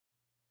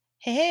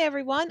Hey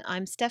everyone,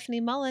 I'm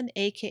Stephanie Mullen,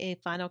 aka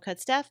Final Cut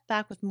Steph,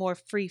 back with more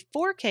free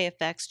 4K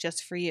effects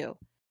just for you.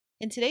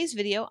 In today's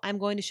video, I'm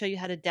going to show you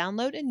how to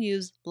download and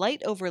use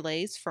light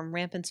overlays from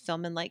Rampant's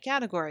Film and Light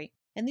category.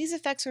 And these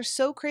effects are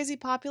so crazy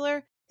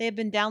popular, they have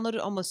been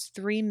downloaded almost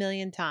 3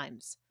 million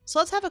times. So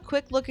let's have a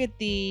quick look at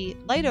the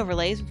light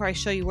overlays before I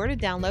show you where to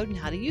download and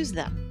how to use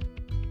them.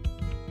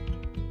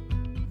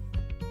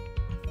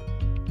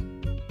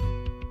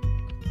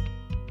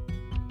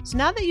 So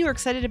now that you are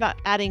excited about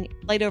adding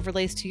light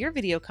overlays to your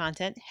video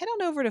content, head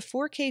on over to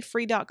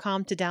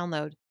 4kfree.com to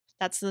download.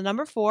 That's the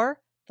number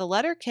 4, the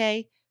letter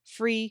K,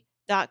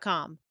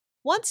 free.com.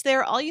 Once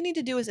there, all you need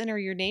to do is enter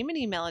your name and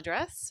email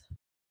address.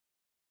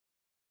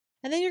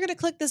 And then you're going to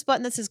click this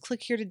button that says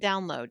click here to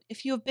download.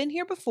 If you have been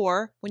here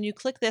before, when you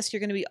click this,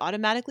 you're going to be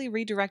automatically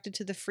redirected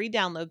to the free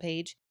download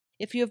page.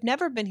 If you have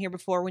never been here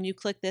before, when you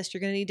click this, you're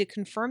going to need to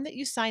confirm that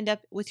you signed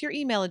up with your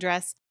email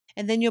address,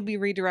 and then you'll be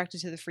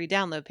redirected to the free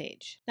download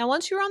page. Now,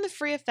 once you're on the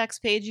free effects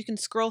page, you can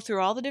scroll through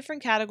all the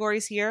different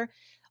categories here.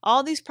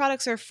 All these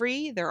products are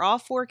free, they're all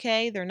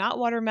 4K, they're not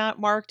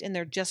watermarked, and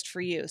they're just for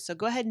you. So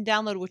go ahead and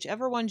download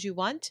whichever ones you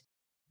want.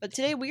 But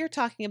today we are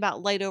talking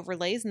about light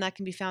overlays, and that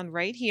can be found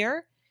right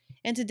here.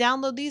 And to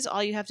download these,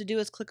 all you have to do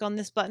is click on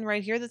this button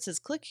right here that says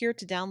click here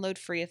to download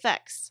free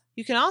effects.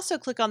 You can also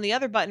click on the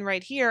other button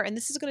right here, and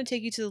this is going to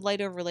take you to the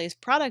light overlays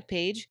product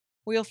page,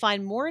 where you'll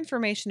find more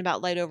information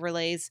about light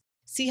overlays,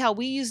 see how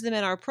we use them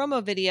in our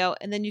promo video,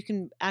 and then you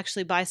can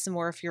actually buy some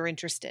more if you're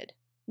interested.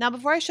 Now,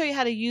 before I show you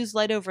how to use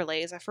light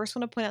overlays, I first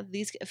want to point out that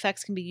these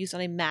effects can be used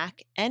on a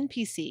Mac and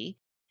PC.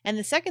 And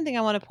the second thing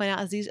I want to point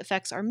out is these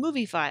effects are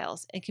movie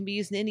files and can be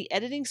used in any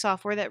editing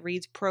software that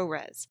reads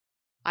ProRes.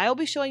 I will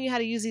be showing you how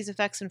to use these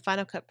effects in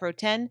Final Cut Pro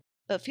 10,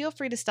 but feel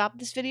free to stop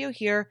this video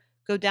here,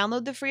 go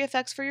download the free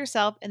effects for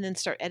yourself, and then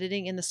start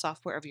editing in the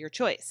software of your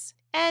choice.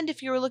 And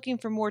if you're looking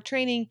for more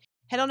training,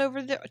 head on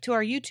over to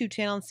our YouTube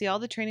channel and see all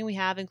the training we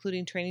have,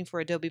 including training for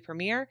Adobe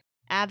Premiere,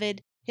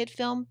 Avid,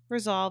 HitFilm,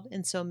 Resolve,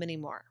 and so many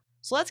more.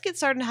 So let's get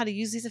started on how to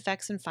use these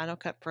effects in Final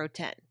Cut Pro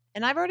 10.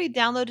 And I've already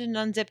downloaded and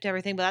unzipped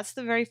everything, but that's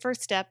the very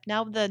first step.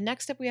 Now the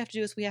next step we have to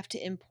do is we have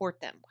to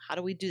import them. How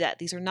do we do that?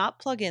 These are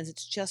not plugins,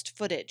 it's just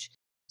footage.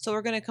 So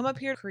we're going to come up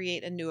here,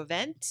 create a new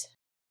event,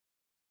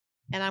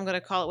 and I'm going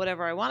to call it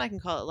whatever I want. I can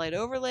call it light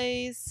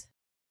overlays,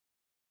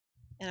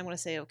 and I'm going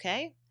to say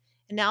OK.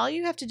 And now all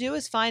you have to do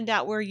is find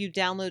out where you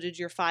downloaded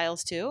your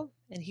files to,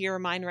 and here are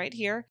mine right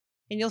here.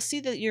 And you'll see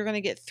that you're going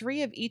to get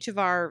 3 of each of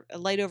our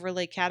light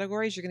overlay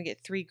categories. You're going to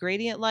get 3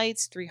 gradient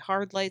lights, 3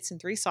 hard lights, and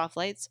 3 soft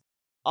lights.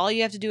 All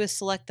you have to do is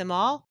select them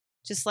all,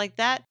 just like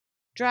that,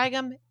 drag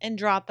them and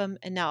drop them,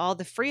 and now all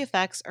the free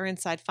effects are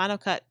inside Final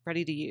Cut,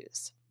 ready to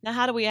use. Now,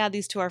 how do we add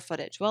these to our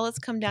footage? Well, let's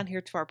come down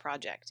here to our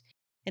project.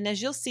 And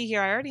as you'll see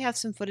here, I already have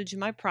some footage in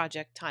my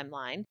project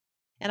timeline.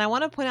 And I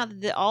want to point out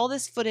that all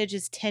this footage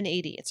is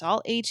 1080. It's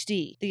all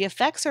HD. The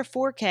effects are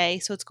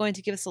 4K, so it's going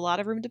to give us a lot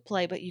of room to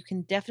play, but you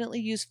can definitely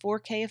use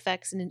 4K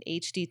effects in an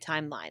HD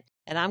timeline.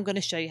 And I'm going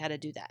to show you how to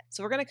do that.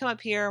 So we're going to come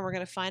up here and we're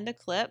going to find a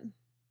clip.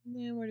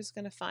 And we're just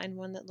going to find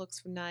one that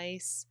looks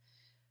nice.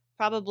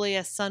 Probably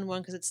a sun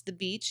one because it's the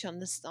beach on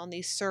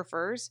these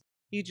surfers.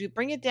 You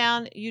bring it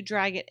down, you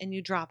drag it, and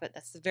you drop it.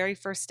 That's the very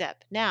first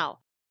step. Now,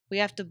 we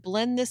have to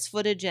blend this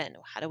footage in.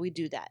 How do we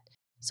do that?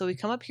 So we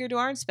come up here to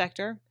our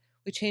inspector.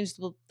 We change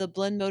the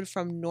blend mode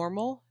from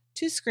normal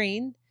to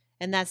screen,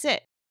 and that's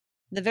it.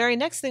 The very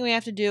next thing we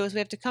have to do is we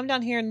have to come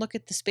down here and look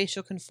at the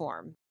spatial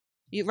conform.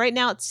 Right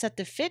now it's set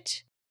to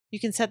fit. You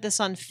can set this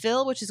on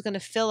fill, which is going to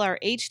fill our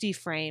HD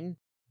frame.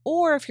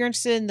 Or if you're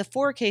interested in the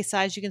 4K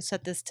size, you can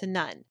set this to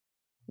none.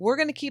 We're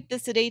going to keep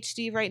this at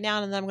HD right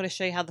now, and then I'm going to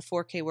show you how the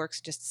 4K works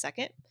in just a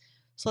second.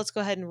 So let's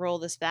go ahead and roll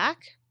this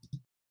back.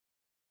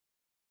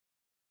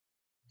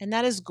 And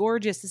that is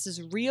gorgeous. This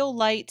is real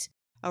light,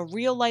 a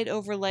real light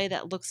overlay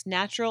that looks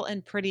natural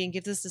and pretty and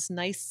gives us this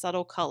nice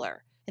subtle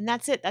color. And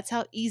that's it. That's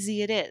how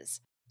easy it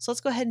is. So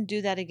let's go ahead and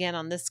do that again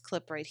on this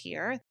clip right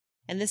here.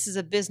 And this is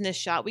a business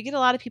shot. We get a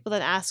lot of people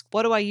that ask,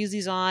 what do I use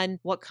these on?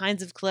 What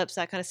kinds of clips?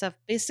 That kind of stuff.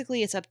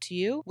 Basically, it's up to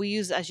you. We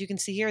use, as you can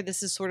see here,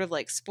 this is sort of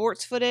like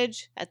sports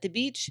footage at the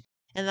beach.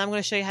 And I'm going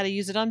to show you how to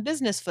use it on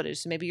business footage.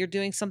 So maybe you're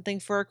doing something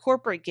for a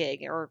corporate gig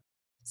or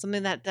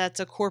something that's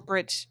a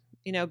corporate,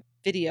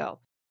 video.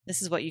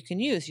 This is what you can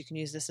use. You can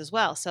use this as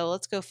well. So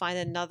let's go find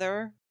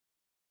another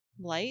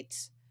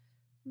light.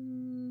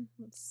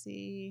 Let's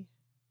see.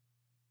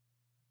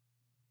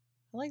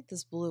 I like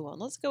this blue one.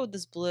 Let's go with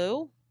this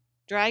blue.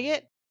 Drag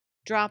it,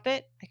 drop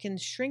it. I can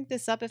shrink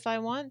this up if I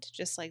want,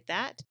 just like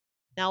that.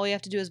 Now all we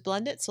have to do is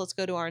blend it. So let's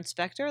go to our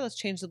inspector. Let's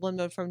change the blend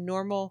mode from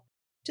normal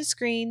to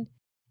screen,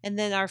 and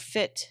then our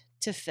fit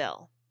to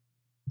fill.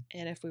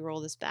 And if we roll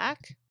this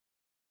back,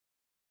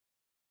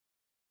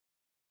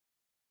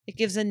 it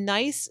gives a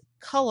nice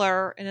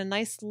color and a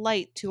nice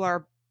light to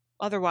our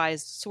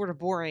otherwise sort of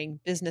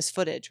boring business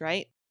footage,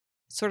 right?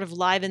 It sort of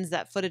livens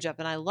that footage up,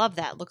 and I love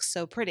that. It looks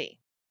so pretty.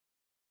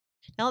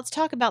 Now let's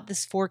talk about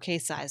this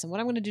 4K size. And what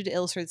I'm going to do to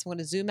illustrate this, I'm going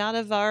to zoom out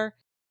of our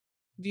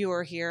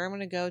viewer here. I'm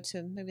going to go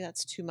to, maybe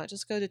that's too much.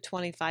 Let's go to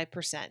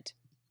 25%.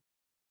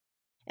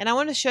 And I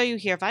want to show you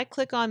here, if I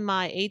click on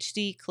my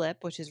HD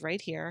clip, which is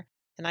right here,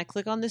 and I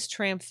click on this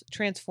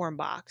transform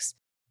box,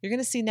 you're going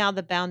to see now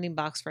the bounding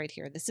box right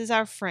here. This is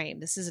our frame.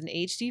 This is an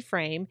HD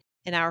frame,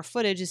 and our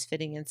footage is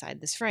fitting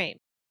inside this frame.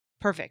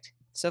 Perfect.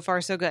 So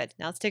far, so good.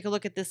 Now let's take a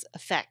look at this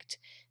effect.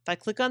 If I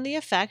click on the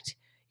effect,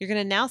 you're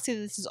going to now see that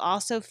this is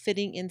also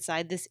fitting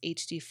inside this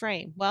HD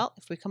frame. Well,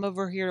 if we come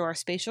over here to our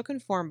spatial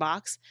conform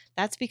box,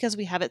 that's because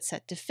we have it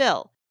set to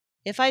fill.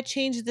 If I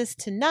change this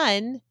to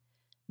none,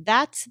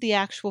 that's the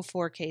actual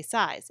 4K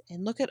size.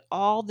 And look at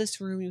all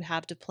this room you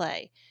have to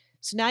play.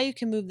 So now you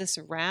can move this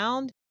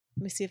around.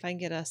 Let me see if I can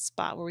get a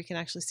spot where we can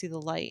actually see the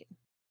light.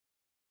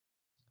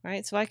 All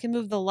right, so I can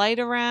move the light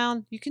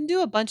around. You can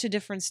do a bunch of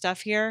different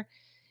stuff here.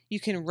 You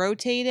can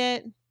rotate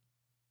it,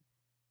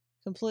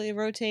 completely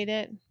rotate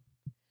it.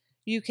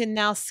 You can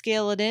now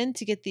scale it in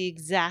to get the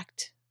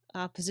exact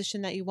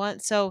position that you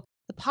want. So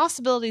the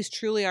possibilities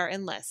truly are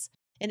endless.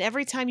 And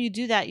every time you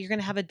do that, you're going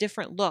to have a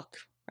different look,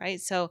 right?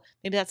 So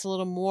maybe that's a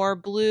little more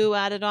blue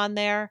added on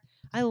there.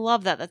 I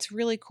love that. That's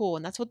really cool.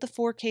 And that's what the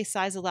 4K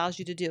size allows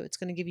you to do. It's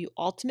going to give you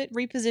ultimate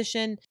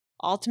reposition,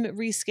 ultimate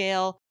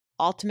rescale,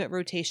 ultimate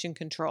rotation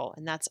control.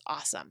 And that's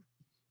awesome.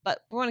 But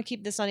we want to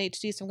keep this on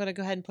HD, so I'm going to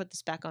go ahead and put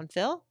this back on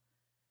fill.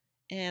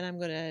 And I'm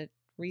going to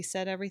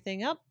reset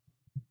everything up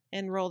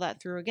and roll that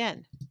through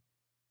again.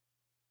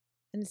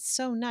 And it's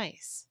so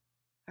nice.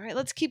 All right,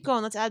 let's keep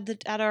going. Let's add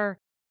to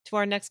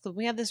our next clip.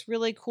 We have this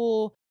really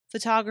cool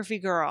photography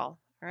girl.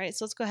 All right,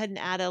 so let's go ahead and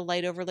add a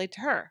light overlay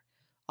to her.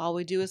 All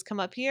we do is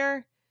come up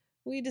here.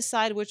 We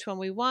decide which one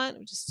we want.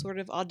 We just sort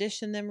of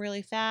audition them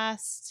really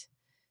fast.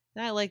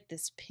 And I like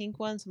this pink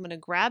one, so I'm going to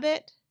grab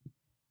it,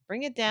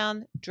 bring it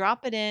down,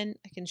 drop it in.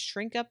 I can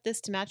shrink up this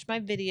to match my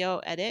video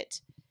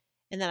edit.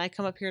 And then I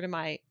come up here to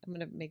I'm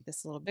going to make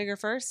this a little bigger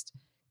first.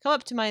 Come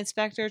up to my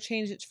inspector,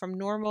 change it from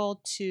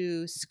normal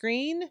to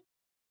screen.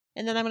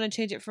 And then I'm going to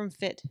change it from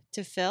fit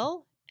to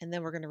fill. And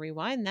then we're going to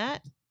rewind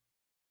that.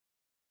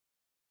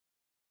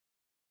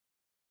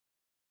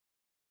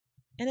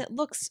 And it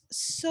looks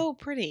so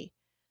pretty.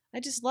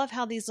 I just love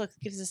how these look.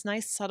 It gives this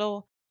nice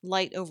subtle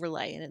light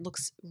overlay, and it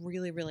looks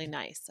really, really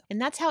nice.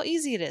 And that's how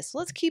easy it is. So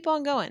let's keep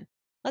on going.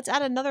 Let's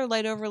add another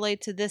light overlay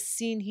to this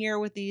scene here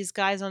with these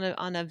guys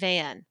on a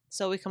van.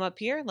 So we come up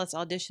here, let's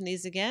audition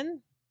these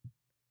again.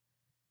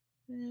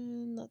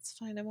 And let's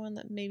find a one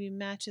that maybe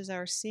matches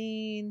our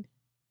scene.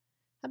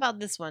 How about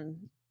this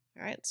one?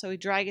 All right, so we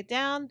drag it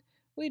down,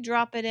 we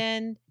drop it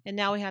in, and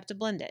now we have to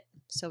blend it.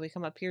 So we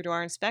come up here to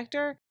our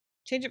inspector,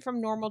 change it from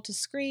normal to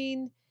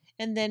screen,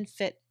 and then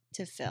fit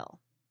to fill.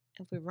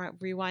 If we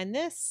rewind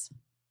this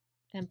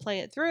and play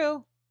it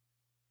through,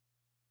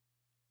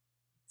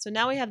 so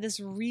now we have this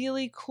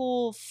really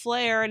cool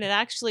flare, and it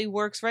actually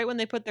works right when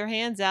they put their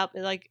hands out.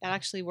 It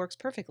actually works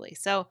perfectly.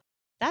 So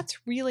that's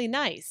really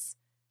nice.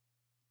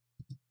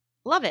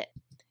 Love it.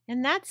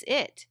 And that's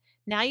it.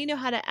 Now you know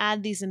how to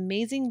add these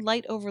amazing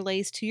light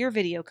overlays to your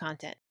video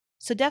content.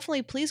 So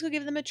definitely please go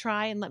give them a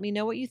try and let me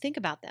know what you think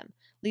about them.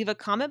 Leave a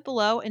comment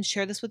below and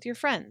share this with your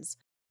friends.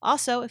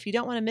 Also, if you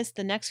don't want to miss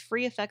the next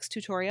free effects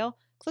tutorial,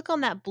 click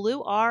on that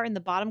blue R in the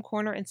bottom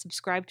corner and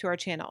subscribe to our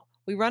channel.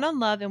 We run on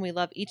love, and we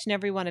love each and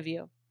every one of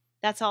you.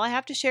 That's all I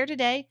have to share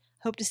today.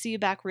 Hope to see you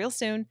back real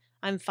soon.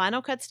 I'm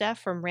Final Cut Steph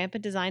from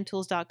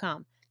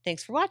RampantDesignTools.com.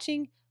 Thanks for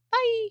watching.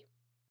 Bye!